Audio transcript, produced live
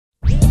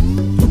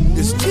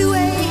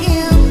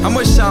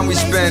we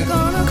spend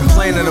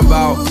complaining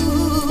about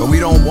what we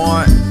don't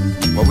want,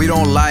 what we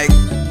don't like,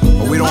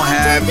 what we don't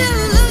have.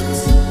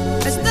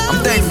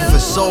 I'm thankful for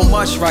so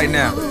much right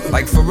now,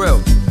 like for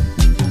real.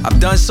 I've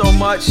done so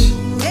much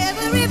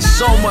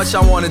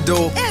I wanna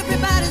do,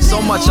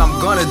 so much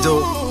I'm gonna do.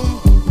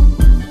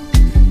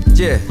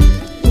 Yeah,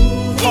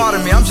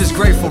 pardon me, I'm just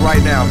grateful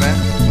right now, man.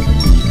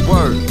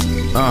 Word,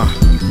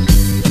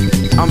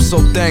 I'm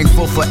so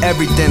thankful for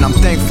everything. I'm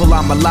thankful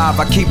I'm alive.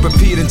 I keep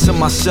repeating to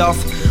myself,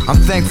 I'm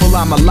thankful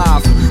I'm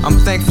alive. I'm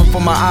thankful for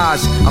my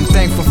eyes. I'm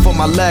thankful for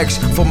my legs,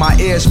 for my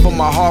ears, for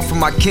my heart, for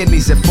my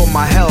kidneys, and for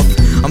my health.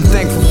 I'm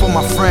thankful for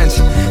my friends,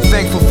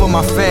 thankful for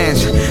my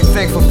fans,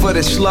 thankful for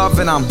this love,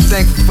 and I'm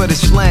thankful for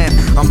this land.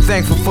 I'm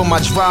thankful for my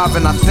drive,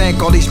 and I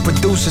thank all these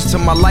producers to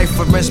my life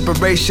for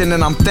inspiration.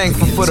 And I'm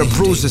thankful for the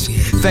bruises,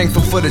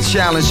 thankful for the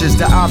challenges,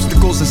 the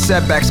obstacles and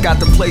setbacks. Got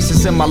the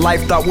places in my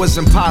life thought was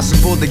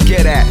impossible to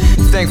get at.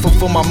 Thankful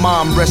for my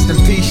mom, rest in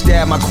peace,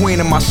 dad, my queen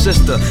and my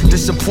sister.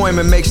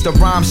 Disappointment makes the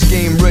rhyme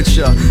scheme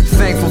richer.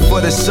 Thankful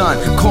for the sun,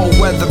 cold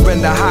weather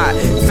and the hot.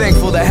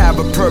 Thankful to have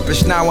a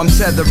purpose, now I'm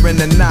tethering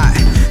the knot.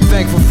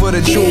 Thankful for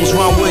the jewels,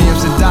 Ron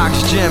Williams and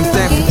Doc's Gym.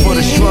 Thankful for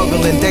the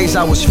struggle and days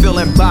I was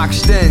feeling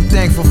boxed in.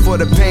 Thankful for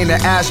the pain of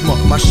asthma,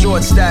 my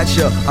short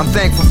stature. I'm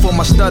thankful for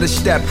my stutter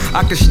step,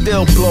 I can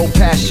still blow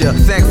past you.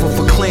 Thankful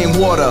for clean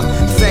water,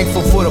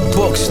 thankful for the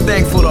books,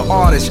 thankful to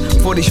artists,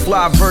 for these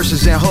fly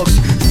verses and hooks.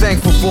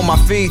 Thankful for my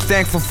feet,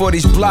 thankful for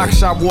these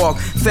blocks I walk.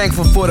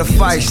 Thankful for the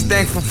fights,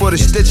 thankful for the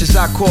stitches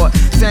I caught.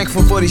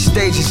 Thankful for these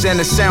stages and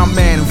the sound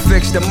man who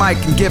fixed the mic.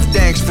 And give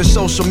thanks for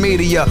social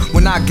media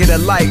when I get a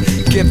like.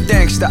 Give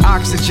thanks to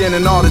oxygen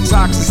and all the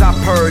toxins I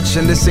purge.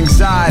 And this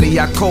anxiety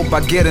I cope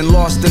by getting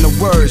lost in the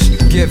words.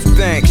 Give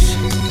thanks,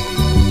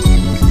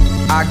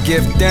 I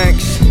give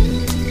thanks.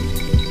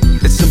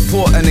 It's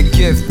important to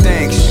give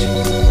thanks.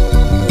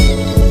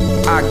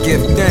 I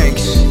give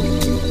thanks.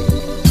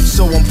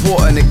 So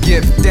important to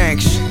give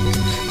thanks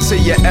to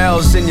your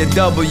L's and your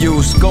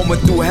W's. Going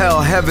through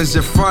hell, heaven's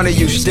in front of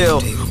you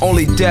still.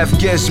 Only death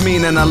gives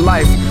meaning to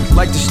life.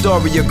 Like the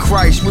story of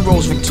Christ, we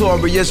rose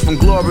victorious from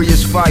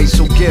glorious fights.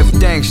 So give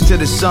thanks to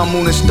the sun,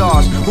 moon, and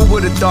stars. Who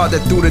would've thought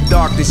that through the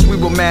darkness we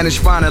will manage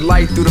finding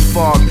light through the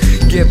fog?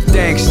 Give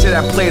thanks to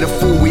that plate of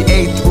food we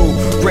ate through.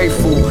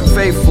 Grateful,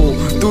 faithful,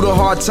 through the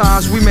hard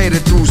times we made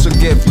it through. So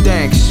give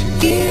thanks.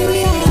 Here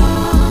we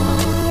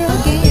are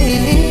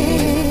again.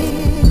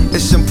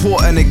 It's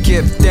important to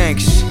give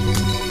thanks.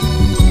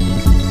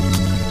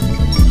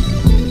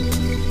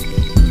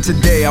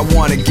 Today I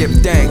wanna give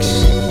thanks.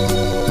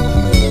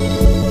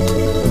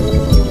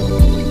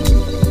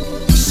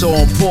 So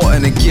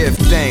important to give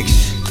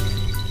thanks.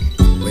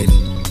 Wait,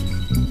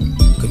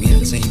 could we at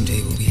the same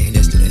table?